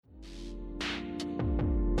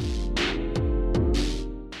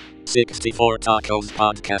64 Tacos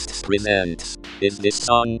Podcasts presents Is This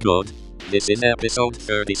Song Good? This is episode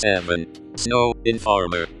 37, Snow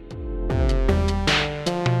Informer.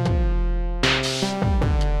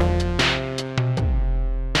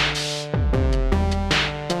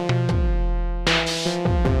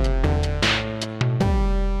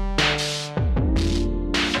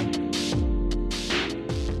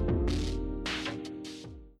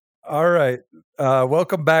 All right.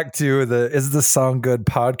 Welcome back to the Is This Song Good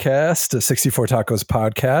podcast, a 64 Tacos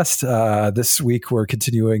podcast. This week, we're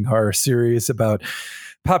continuing our series about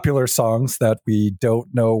popular songs that we don't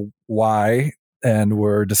know why, and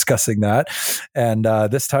we're discussing that. And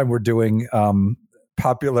this time, we're doing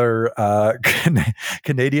popular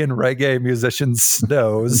Canadian reggae musician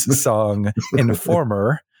Snow's song,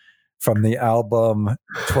 Informer, from the album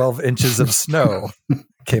 12 Inches of Snow.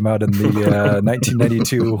 Came out in the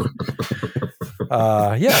 1992.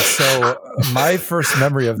 So my first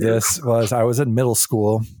memory of this was I was in middle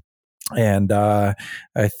school, and I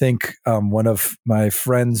think one of my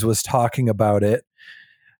friends was talking about it,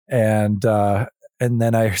 and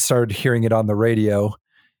then I started hearing it on the radio,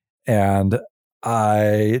 and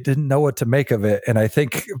I didn't know what to make of it. And I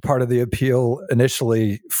think part of the appeal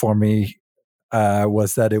initially for me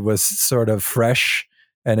was that it was sort of fresh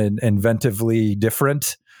and inventively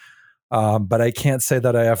different. But I can't say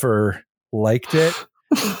that I ever liked it.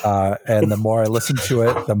 And the more I listened to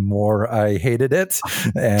it, the more I hated it.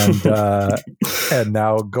 And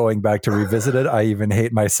now going back to revisit it, I even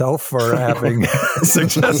hate myself for having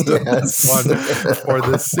suggested this one for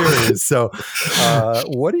this series. So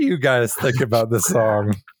what do you guys think about this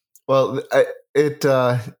song? Well,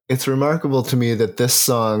 it's remarkable to me that this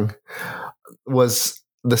song was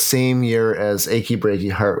the same year as Achy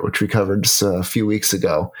Breaky Heart, which we covered just a few weeks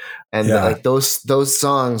ago. And like those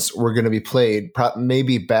songs were going to be played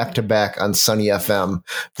maybe back to back on Sunny FM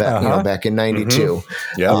back in 92.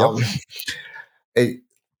 Mm-hmm. Yeah.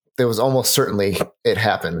 There was almost certainly it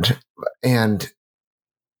happened. And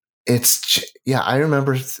I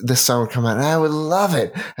remember this song would come out and I would love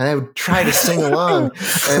it. And I would try to sing along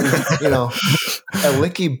and, a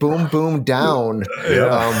licky boom, boom down. Yeah.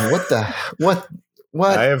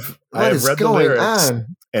 I have read the lyrics,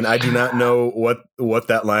 and I do not know what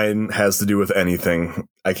that line has to do with anything.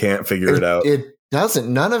 I can't figure it out. It doesn't.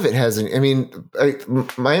 None of it has any. I mean,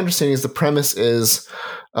 my understanding is the premise is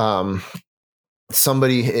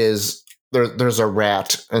somebody is there's a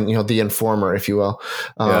rat, and the informer, if you will,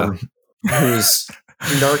 who's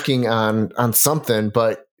narking on something,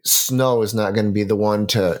 but Snow is not going to be the one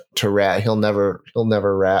to rat. He'll never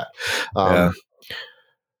rat.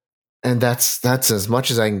 And that's as much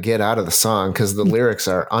as I can get out of the song because the lyrics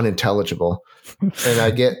are unintelligible. And I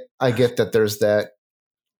get that there's that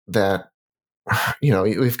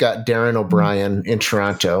we've got Darren O'Brien in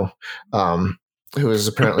Toronto, who is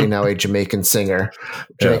apparently now a Jamaican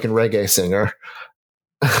reggae singer.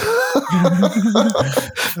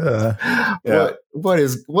 What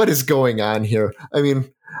is going on here? I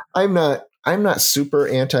mean, I'm not super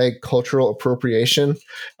anti-cultural appropriation,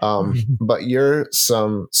 but you're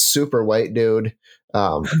some super white dude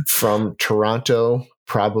from Toronto,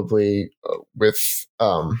 probably with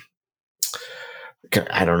I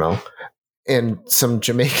don't know, and some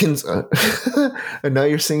Jamaicans, and now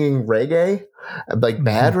you're singing reggae, like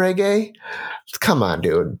bad reggae. Come on,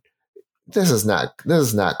 dude, this is not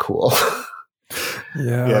cool.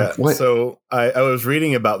 Yeah. So I was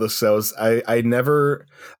reading about this. I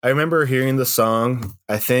remember hearing the song,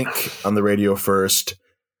 I think on the radio first,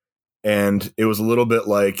 and it was a little bit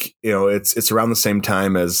like, it's around the same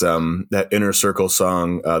time as that Inner Circle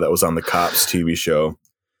song that was on the Cops TV show.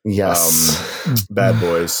 Yes. Bad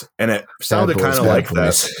Boys. And it sounded kind of like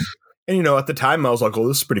that. And, at the time I was like, oh,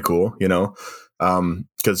 this is pretty cool, because,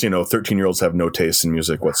 13-year-olds have no taste in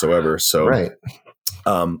music whatsoever. So, right.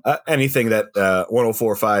 Anything that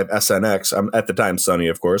 104.5 SNX, at the time Sunny,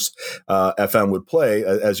 of course, FM would play,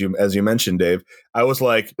 as you mentioned, Dave. I was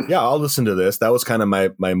like, yeah, I'll listen to this. That was kind of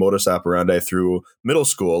my modus operandi through middle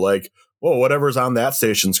school. Like, well, whatever's on that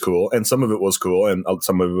station's cool, and some of it was cool, and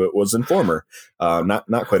some of it was Informer,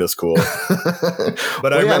 not quite as cool.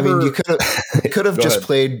 But I remember, you could have just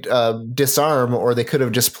played Disarm, or they could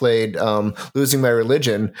have just played Losing My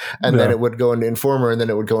Religion, and then it would go into Informer, and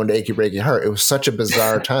then it would go into Achy Breaky Heart. It was such a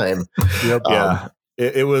bizarre time. Yep.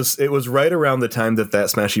 It was right around the time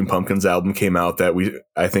that Smashing Pumpkins album came out that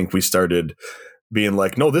I think we started being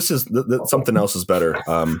like, no, this is something else is better.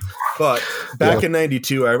 But back in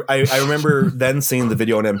 92, I remember then seeing the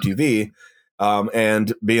video on MTV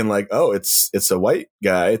and being like, oh, it's a white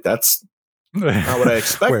guy. That's not what I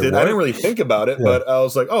expected. Wait, what? I didn't really think about it, but I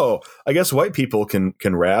was like, oh, I guess white people can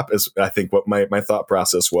rap, is I think what my thought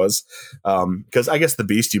process was. Because I guess the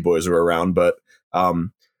Beastie Boys were around, but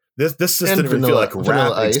this just didn't really feel like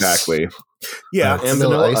rap exactly. Yeah, and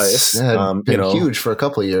Vanilla Ice had been huge for a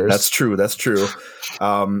couple of years. That's true.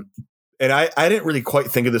 And I didn't really quite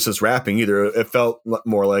think of this as rapping either. It felt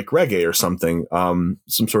more like reggae or something,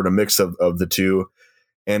 some sort of mix of the two.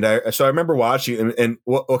 And so I remember watching, and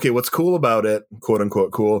what's cool about it, quote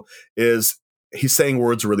unquote cool, is he's saying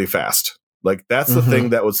words really fast. Like that's the thing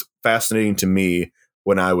that was fascinating to me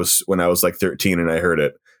when I was like 13 and I heard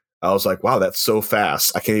it. I was like, wow, that's so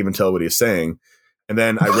fast. I can't even tell what he's saying. And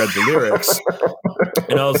then I read the lyrics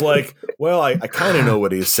and I was like, well, I kind of know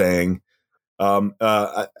what he's saying.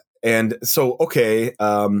 And so, okay,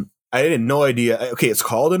 I had no idea. Okay, it's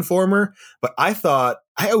called Informer, but I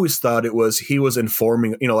always thought he was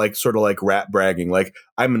informing, like sort of like rap bragging, like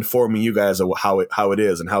I'm informing you guys of how it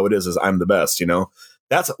is, and how it is I'm the best.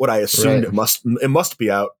 That's what I assumed it must be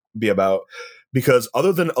about, because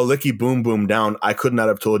other than a licky boom boom down, I could not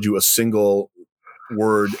have told you a single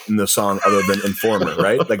word in the song other than Informer,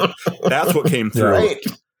 right? Like that's what came through. Right.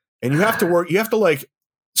 And you have to like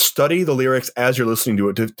study the lyrics as you're listening to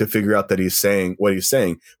it to figure out that he's saying what he's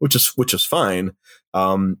saying, which is fine.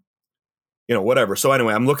 Whatever. So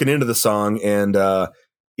anyway, I'm looking into the song, and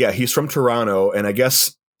he's from Toronto, and I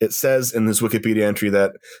guess it says in this Wikipedia entry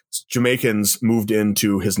that Jamaicans moved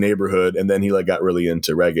into his neighborhood, and then he like got really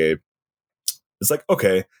into reggae. It's like,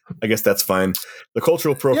 okay, I guess that's fine. The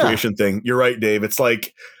cultural appropriation thing, you're right, Dave. It's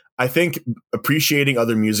like, I think appreciating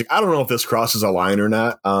other music, I don't know if this crosses a line or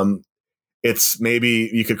not. It's maybe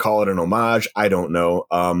you could call it an homage. I don't know.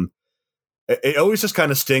 It always just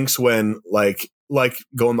kind of stinks when like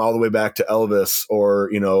going all the way back to Elvis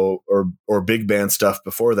or big band stuff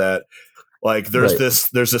before that. Like there's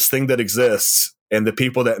this thing that exists, and the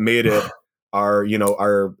people that made it are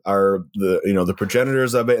the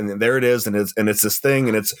progenitors of it, and there it is, and it's this thing,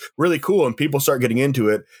 and it's really cool, and people start getting into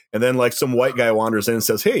it, and then like some white guy wanders in and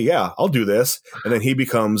says, hey, yeah, I'll do this, and then he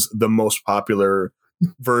becomes the most popular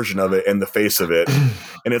version of it and the face of it,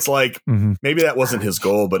 and it's like maybe that wasn't his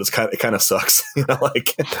goal, but it kind of sucks, and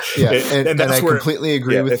I completely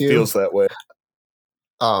agree with you. It feels that way.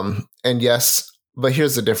 And yes, but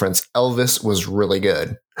here's the difference. Elvis was really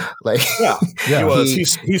good. Like he was.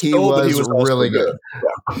 He was really good.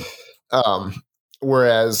 Yeah.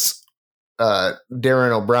 Whereas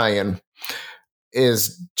Darren O'Brien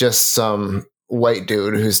is just some white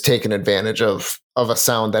dude who's taken advantage of a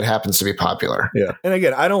sound that happens to be popular. Yeah. And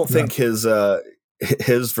again, I don't think his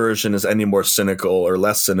version is any more cynical or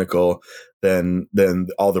less cynical than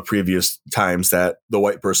all the previous times that the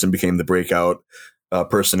white person became the breakout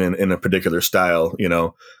person in a particular style.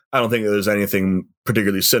 I don't think there's anything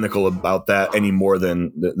particularly cynical about that any more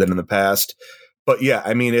than in the past. But yeah,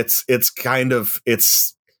 I mean, it's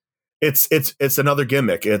another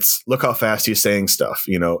gimmick. It's look how fast he's saying stuff,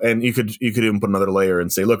 and you could even put another layer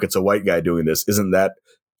and say, look, it's a white guy doing this.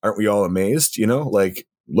 Aren't we all amazed? Like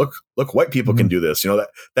look, white people can do this.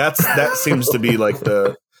 That seems to be like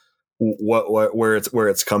the where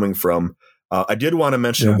it's coming from. I did want to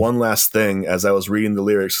mention one last thing as I was reading the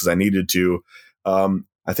lyrics, because I needed to.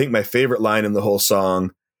 I think my favorite line in the whole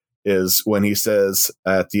song is when he says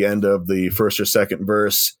at the end of the first or second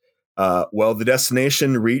verse, well, the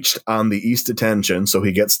destination reached on the East Detention, so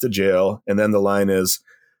he gets to jail. And then the line is,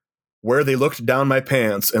 where they looked down my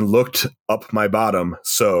pants and looked up my bottom,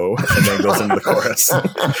 so, and then goes into the chorus.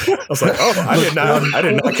 I was like, oh, I did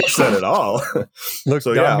not catch that at all. Look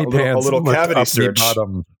so down me pants, a little cavity search.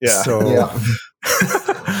 Bottom, yeah. So. Yeah.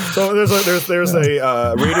 So there's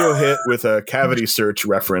a radio hit with a cavity search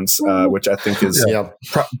reference, which I think is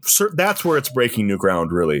that's where it's breaking new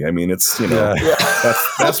ground. Really, I mean, it's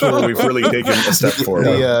that's where we've really taken a step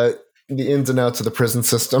forward. The ins and outs of the prison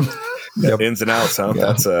system. Ins and outs, huh? Yeah.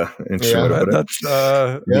 That's that's where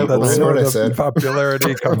the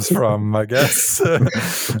popularity comes from, I guess. A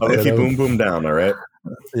licky boom boom down, all right.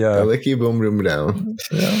 A licky boom boom down.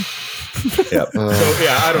 Yeah. Yeah. So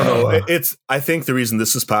I don't know. I think the reason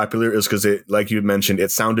this is popular is because it, like you mentioned,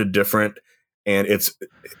 it sounded different, and it's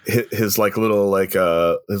his like little his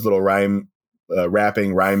little rhyming,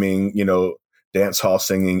 dance hall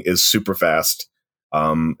singing is super fast.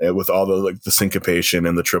 With all the syncopation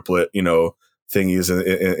and the triplet, thingies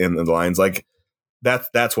in the lines, like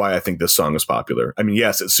that's why I think this song is popular. I mean,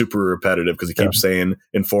 yes, it's super repetitive because he keeps saying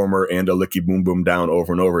Informer and a licky boom boom down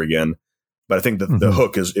over and over again. But I think that the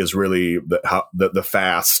hook is really the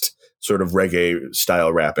fast sort of reggae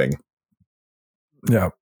style rapping.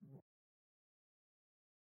 Yeah.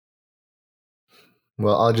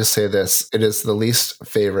 Well, I'll just say this. It is the least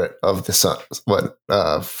favorite of the songs.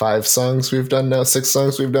 5 songs we've done now, 6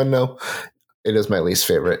 songs we've done now. It is my least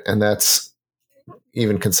favorite. And that's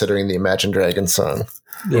even considering the Imagine Dragons song.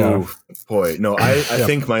 Yeah. Ooh, boy. No, I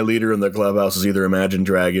think my leader in the clubhouse is either Imagine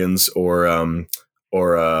Dragons or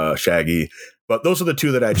Shaggy. But those are the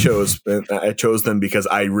 2 that I chose. I chose them because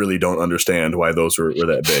I really don't understand why those were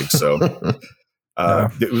that big. So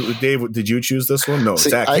Dave, did you choose this one? No,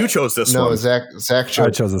 see, Zach, you chose this one. No, Zach chose. I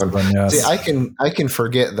chose this one. Yes. See, I can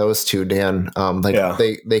forget those 2, Dan.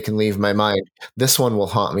 They can leave my mind. This one will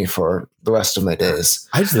haunt me for the rest of my days.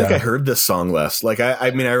 I just think I heard this song less. Like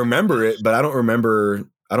I mean, I remember it, but I don't remember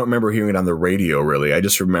hearing it on the radio. Really, I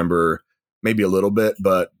just remember maybe a little bit,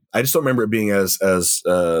 but I just don't remember it being as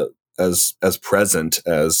present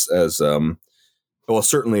as well,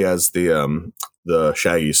 certainly as the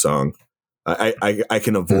Shaggy song. I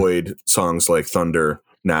can avoid songs like Thunder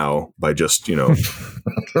now by just,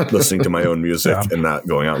 listening to my own music and not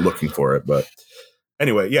going out looking for it. But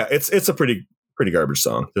anyway, yeah, it's a pretty garbage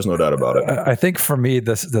song. There's no doubt about it. I think for me,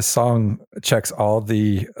 this song checks all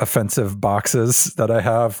the offensive boxes that I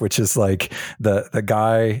have, which is like the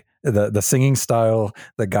guy, the singing style,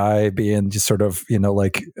 the guy being just sort of,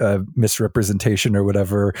 misrepresentation or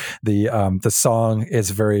whatever. The song is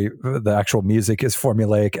the actual music is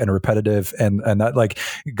formulaic and repetitive. And that, like,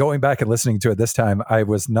 going back and listening to it this time, I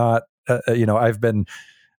was not, I've been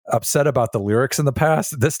upset about the lyrics in the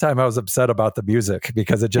past. This time I was upset about the music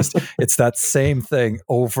because it's that same thing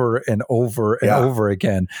over and over and over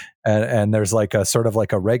again. And there's like a sort of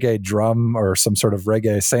like a reggae drum or some sort of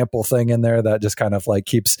reggae sample thing in there that just kind of like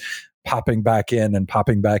keeps popping back in.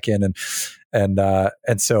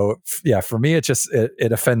 And so, yeah, for me,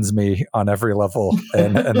 it offends me on every level.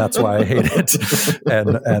 And that's why I hate it.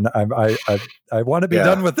 And I want to be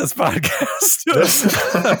done with this podcast.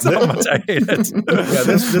 That's how much I hate it. Yeah.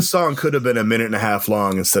 This song could have been a minute and a half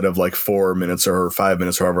long instead of like 4 minutes or 5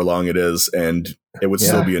 minutes, however long it is. And it would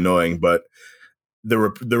still be annoying, but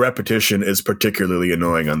the repetition is particularly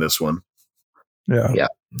annoying on this one. Yeah. Yeah.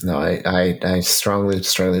 No, I strongly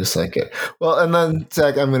dislike it. Well, and then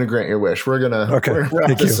Zach, I'm going to grant your wish. We're going to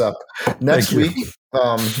wrap this up. Next week,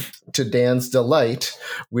 to Dan's delight,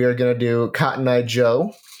 we are going to do Cotton Eye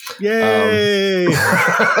Joe. Yay!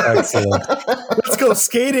 Excellent. Let's go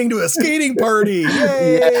skating to a skating party.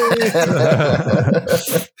 Yay!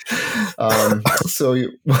 So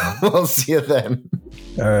we'll see you then.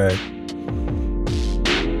 All right.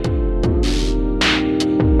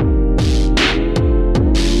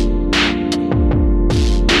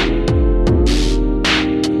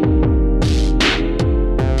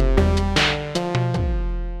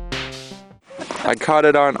 I caught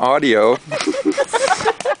it on audio.